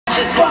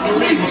just fucking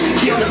leave them.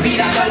 Kill the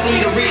beat, I don't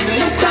need a reason.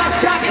 Them cops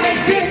jocking, they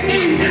dick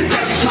eating.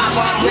 Dirty pop,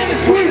 I'm lemon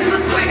squeezing.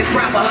 My swag is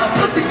proper, her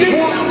pussy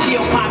decent. I'm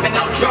kill popping,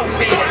 no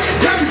trophy.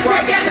 Dirty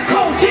square got the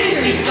cold shit.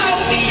 She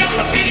sold me on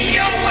the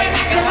video and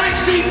acting like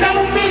she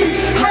know me.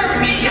 Heard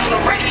me on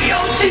the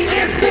radio, she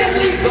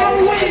instantly go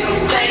in.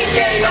 Same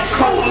game, I'm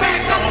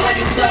Komack, I'm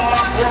ready to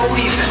my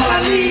brodies. All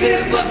I need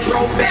is a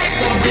throwback,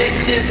 some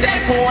bitches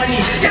that's horny.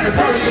 Got a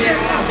birthday in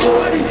my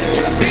 40.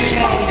 Got a bitch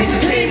mom, this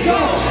is team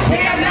go.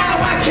 Hell now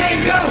I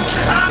can't go.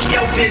 I'm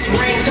your bitch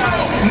range on.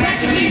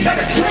 Imagine me got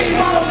a dream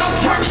on. I'm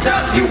turned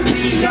up, you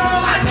be on.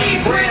 I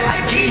need bread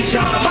like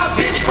Dijon. My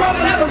bitch from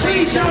another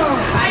region.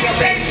 I am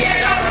baby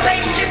at all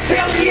ladies, just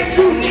tell me if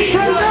you need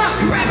one.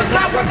 You rappers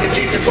not working,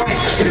 get your price.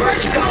 The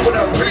version come with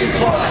a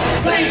refund.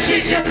 Same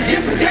shit, just a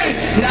different day.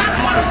 Not a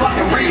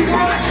motherfucking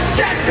rerun.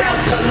 Shouts out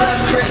to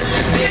Lil-Chris.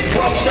 Big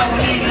bro, show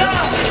me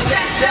love.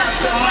 Shouts out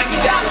to Mikey,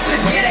 Dollaz.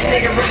 Yeah, that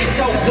nigga really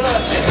told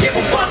us. Give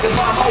a fuck if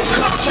my whole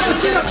cup. Tryna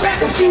sit her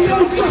back when she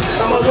knows her.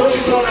 I'm a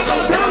Louis on, I go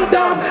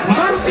dumb.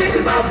 My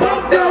bitches, I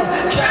bumped up.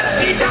 Tryna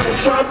be Donald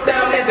Trump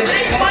down. If it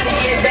ain't money,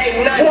 it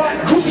ain't nothing.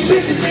 Goofy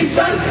bitches, be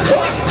stunned.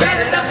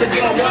 Bad enough to be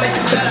my woman.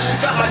 Better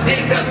suck my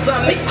dick or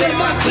something. Extend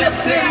my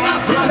clips and my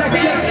blunts,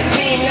 man.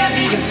 He ain't never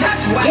even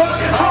touch one.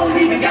 I don't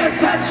even gotta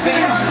touch,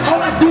 fam.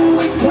 All I do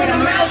is point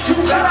them out. You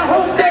gotta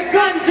hold that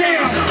gun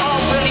jam. I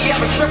don't really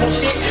ever triple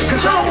shit,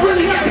 cause I don't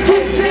really ever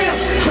get jams.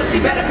 Pussy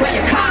better play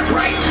your cards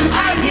right.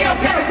 I yell,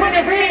 better win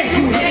it hand.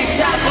 You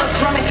headshot for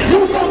drumming.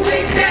 You gon'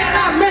 think that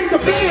I make the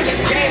band.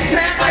 It's game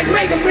snap like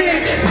Mega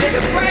Man.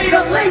 Niggas ready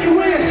to lay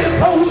you in.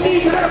 Oh, who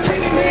need better pay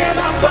me, man?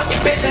 I'm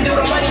fucking bitch and do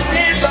the money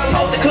dance.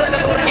 Unload the clip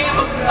and put a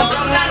hammer.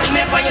 I'm not a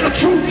myth, I am the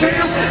truth,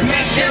 fam.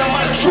 Make that I'm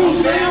on the truth,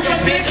 fam.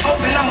 Bitch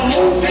open, I'ma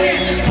move in.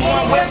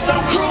 Foreign whips,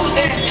 I'm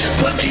cruising.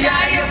 Pussy,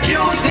 I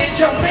abuse it.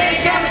 Your man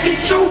gotta be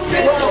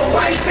stupid.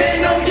 Wife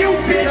in on you,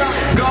 bitch.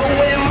 Go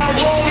in my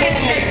room and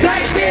they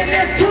dive in.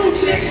 There's two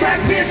chicks. I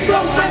get so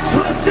much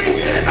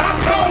pussy. I'm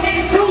gon'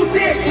 need two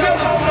dicks. No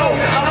homo.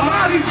 I'm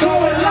always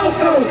going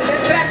loco.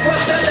 It's fast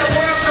what's in the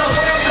world.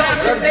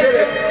 Let's get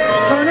it.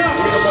 Turn up.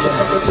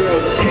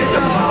 Hit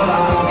the mall,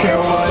 I don't care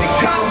what it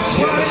costs.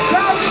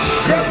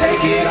 Girl,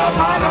 take it off,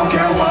 I don't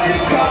care what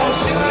it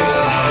costs.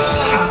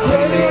 I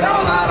spend it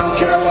all, I don't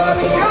care what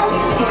it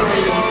costs.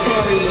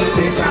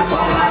 Bitch, I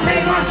fall, I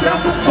make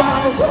myself a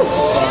boss.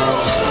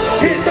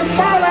 Hit the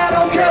mall, I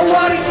don't care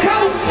what it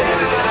costs.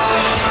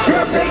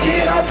 Girl, take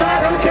it off, I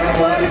don't care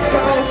what it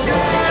costs.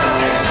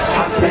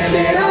 I spend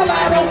it all,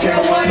 I don't care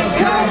what it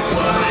costs.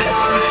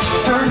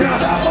 Turn up,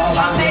 I fall,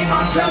 I make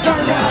myself a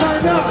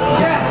boss. Turn up,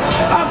 yeah,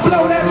 I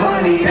blow that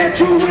money that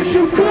you wish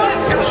you could.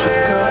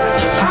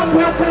 I'm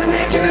well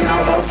connected in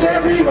almost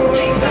every hood.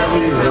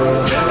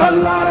 A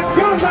lot of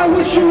guns, I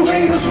wish you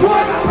haters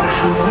would.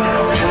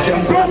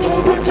 Them girls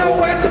gon' put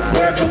your ass to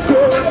bed for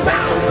good.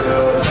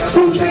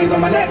 2 chains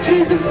on my neck,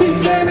 Jesus,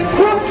 peace and the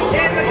cross.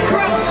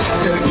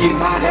 To keep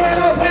my head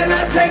up when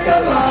I take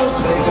a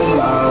loss.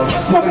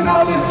 Smoking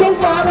all this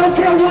dope, I don't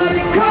care what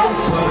it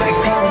costs.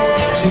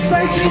 She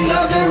say she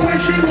loves it when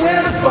she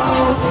wear the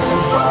balls.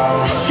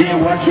 Get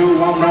what you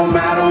want, no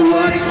matter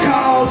what it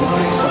costs.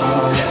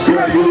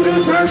 Girl, you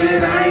deserve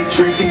it, I ain't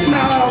tricking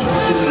off.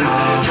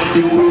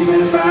 You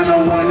even find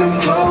out when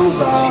them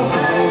clothes off.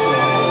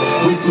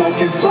 We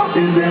smoking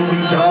fucking, then we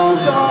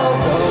doze off.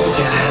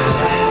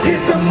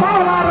 Hit the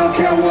mall, I don't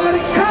care what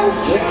it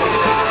costs.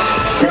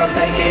 Girl,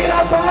 take it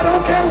off, I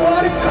don't care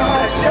what it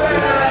costs.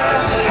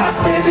 I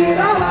spend it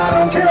all, I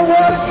don't care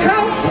what it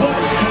costs.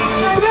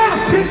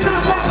 Bitch, I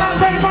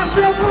made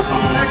myself a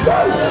boss.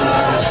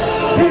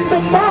 Hit the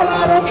mall,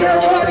 I don't care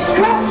what it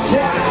costs.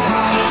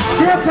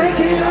 Girl, take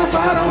it off,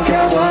 I don't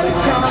care what it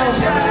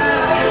costs.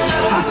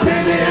 I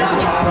spend it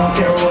all, I don't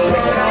care what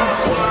it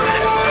costs.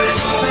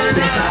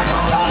 Bitch,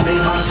 I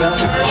made myself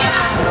a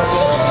boss.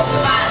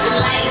 My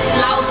life,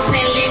 lost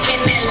and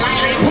living that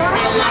life.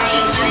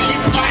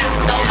 This price,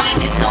 no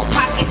minus, no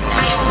pockets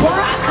tight.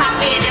 I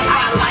cop it if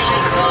I like.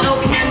 No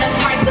kind of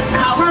price of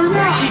cost.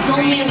 I'm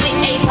zooming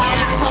with a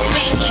body so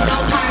big he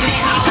don't turn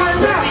it off.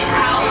 Pussy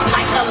out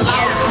like a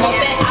law. More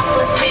than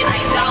opposite,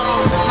 I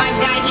don't. My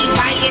guy, he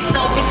buy it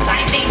so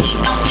beside that he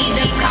don't need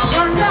a coat.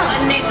 A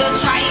nigga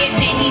try it,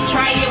 then he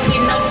try it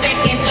with no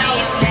second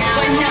thoughts.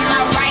 For him,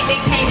 I right,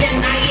 they can't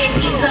deny it.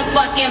 He's a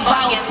fucking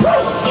boss.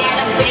 Got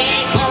a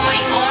bag on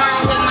my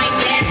arm with my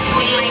best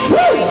friend.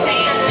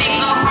 Take a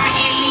nigga heart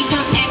and leave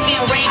him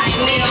acting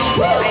reckless.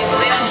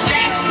 I'm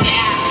stressed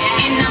out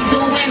and I'm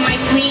doing my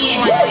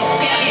plan.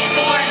 Tell the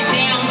score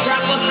down,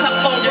 drop a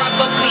couple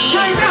rubber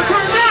bands.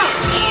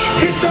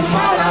 Hit the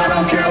mall, I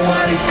don't care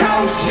what it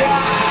costs.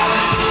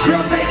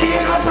 Girl, take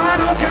it off, I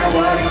don't care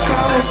what it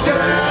costs.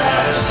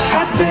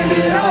 I spend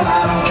it all,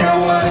 I don't care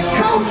what it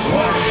costs.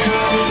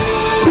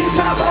 Bitch,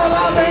 I fall,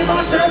 I made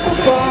myself a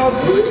boss.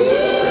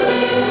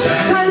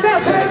 Turn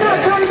up, turn up,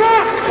 turn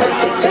up.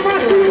 Come on,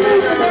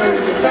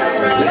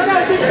 let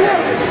out the clip.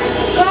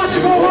 Sasha,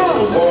 go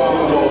home.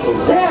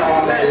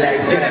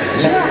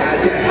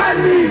 I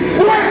need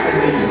breath.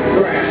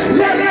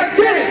 Let that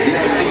get it.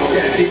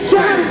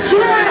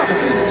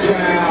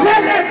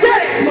 Let that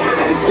get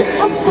it.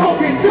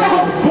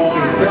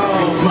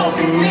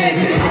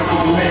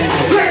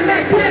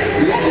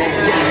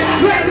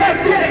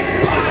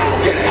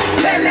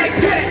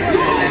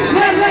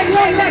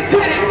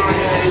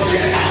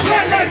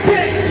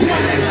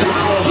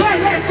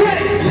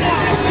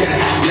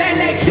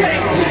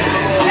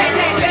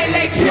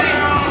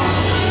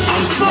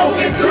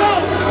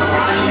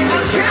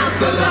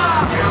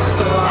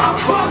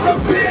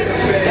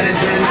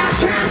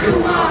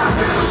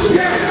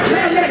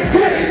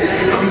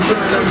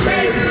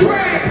 make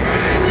bread.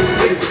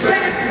 It's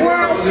fast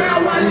world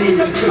now, I need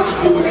a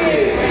couple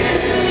heads.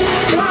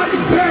 Body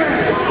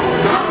bag,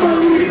 I'ma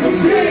leave them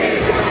dead.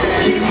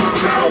 Keep my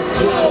mouth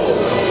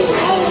closed,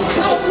 on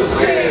top of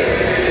head.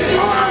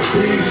 R.I.P.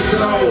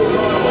 soul,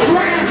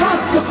 grand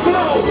hustler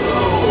flow.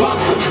 Fuck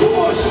the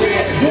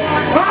bullshit, boy.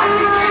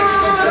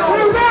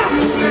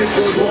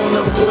 Niggas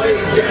wanna play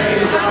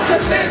games, I'm the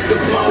next to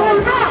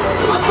smoke. I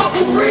fuck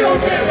with real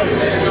niggas,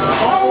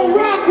 whole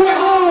rock with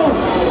home.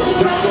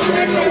 Double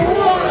in the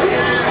water,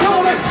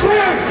 all that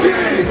splash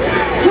game.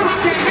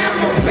 Cock and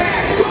hammer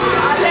back, I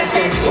let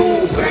that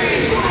tool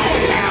bang.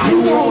 You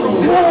wanna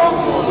walk?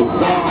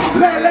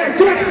 Let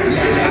get it.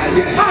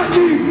 I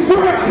need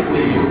breath.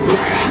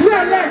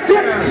 Let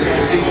get it.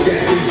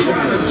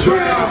 Tryna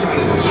drown.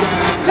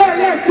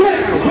 Let get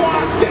it.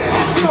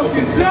 I'm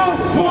smoking dope,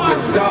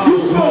 you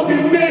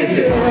smoking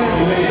midget.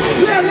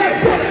 Let get it.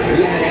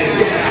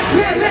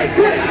 Let get it. Let get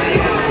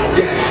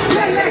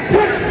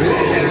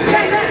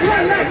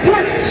it. Let get it.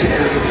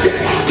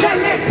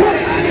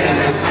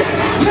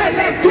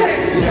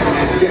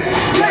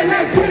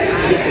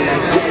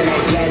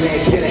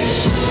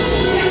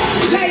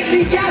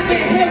 Lately I've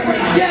been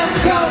hearing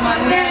death call my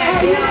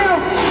name.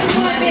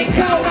 Money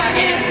call, I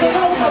answered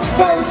on the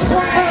first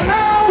ring.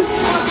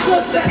 My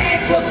sister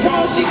asked what's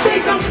wrong, she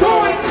think I'm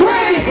going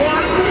crazy.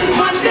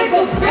 My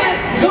nigga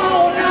fat's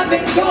gone, I've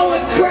been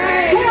going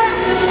crazy.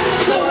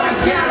 So I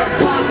gotta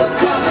pop a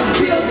couple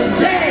pills a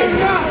day.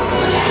 I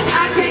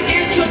can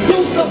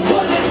introduce a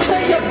bullet to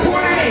your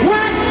brain. I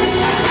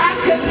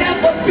could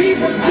never be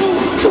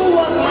reduced to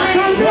a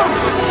lane.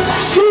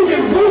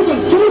 Shooting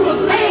rulers,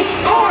 rulers ain't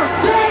our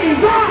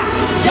slaves.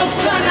 Yo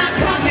son, I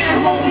coming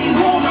home, he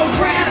want a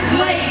rap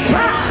slave.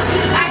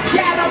 I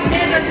got him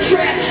in a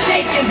trap,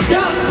 shaking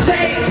duct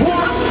tape.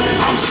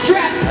 I'm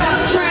strapped up,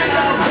 trying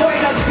to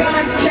avoid a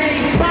gun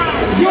case.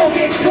 You'll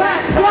get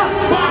clapped up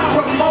by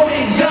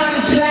promoting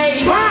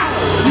gunplay.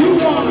 You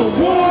want a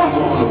war?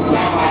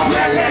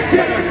 Let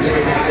get it.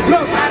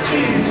 Look, I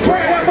need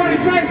bread. Everybody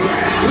say,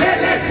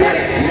 let get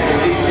it.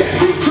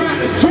 Keep trying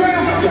to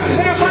drill.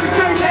 Everybody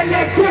say,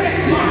 let get it.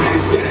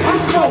 I'm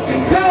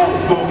smoking dope.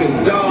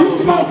 You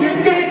smoking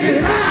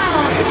bitches.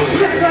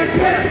 Let get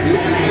it.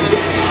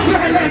 Let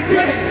get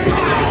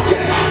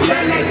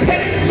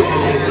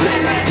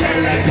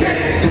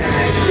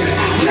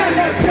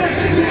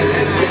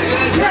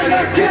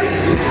it.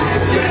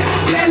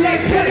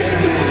 Let get it.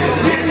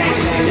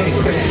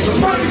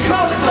 Money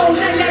calling, so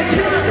let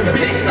get it.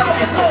 Bitch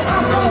talking, so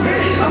I'm gon'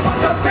 hit it. I'm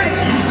about to fake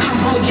it.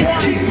 I'm on you.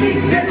 Keep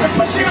sneaking this and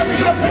push it up to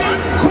your feet.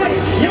 Quit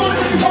it. You don't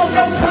even want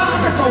no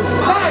cars. So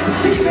fire the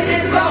teacher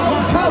inside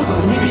one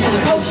puzzle. We be on the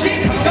whole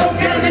shit. Don't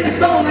get a nigga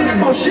stone in that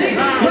more shit.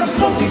 When I'm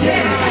smoking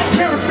gas,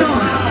 marathon,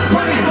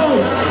 running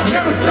hoes,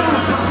 marathon.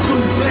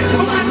 Two flex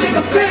for my nigga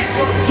flex.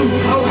 Two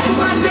hoes for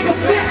my nigga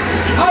flex.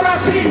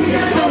 R.I.P. we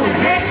got it on the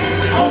hats,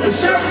 on the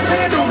shirts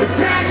and on the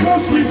tats.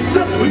 Won't sleep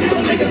till we get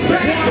them niggas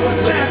back. Go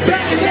slap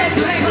back in that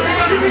black.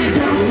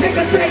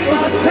 Niggas take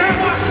my time.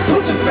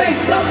 Put your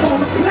face up on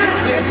the plaque.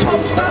 Then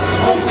post up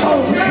on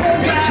cold nigga.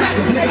 Big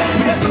trappers nigga,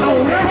 we the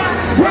cold nigga.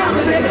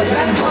 Robbing nigga,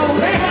 let him hold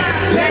nigga.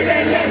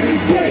 Let me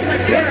get it.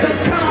 Let the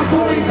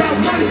convoy about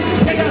money.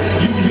 Nigga,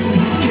 you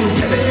can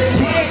tell it.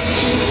 Bitch,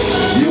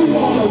 you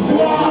want a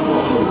war?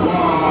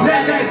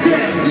 Let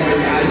get it.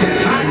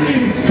 I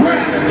need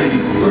breath.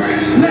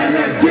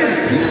 Let get it.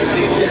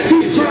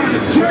 Keep trying to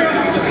drill.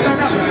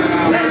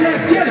 Let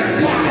get it.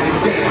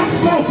 I'm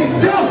smoking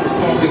dope.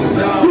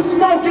 You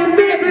smoking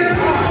niggas.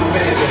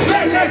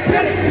 Let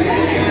get it.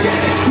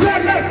 Let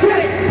get it. Let get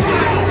it.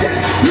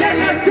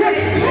 Let get it. Let get it.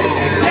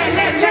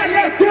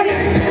 Let get it.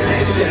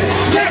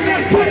 Let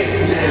get it.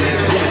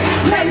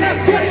 Let get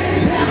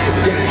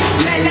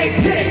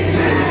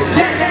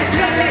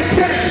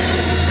it.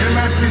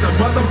 M.I.C is a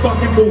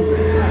motherfucking movie.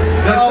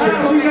 That's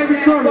how we get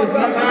victorious,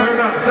 man. Turn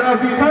up.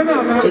 Turn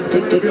up, man.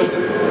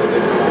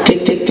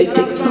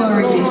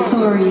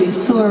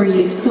 Sorry.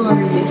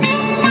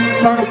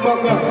 Turn the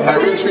fuck up. I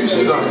really treat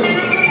shit up.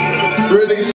 Really.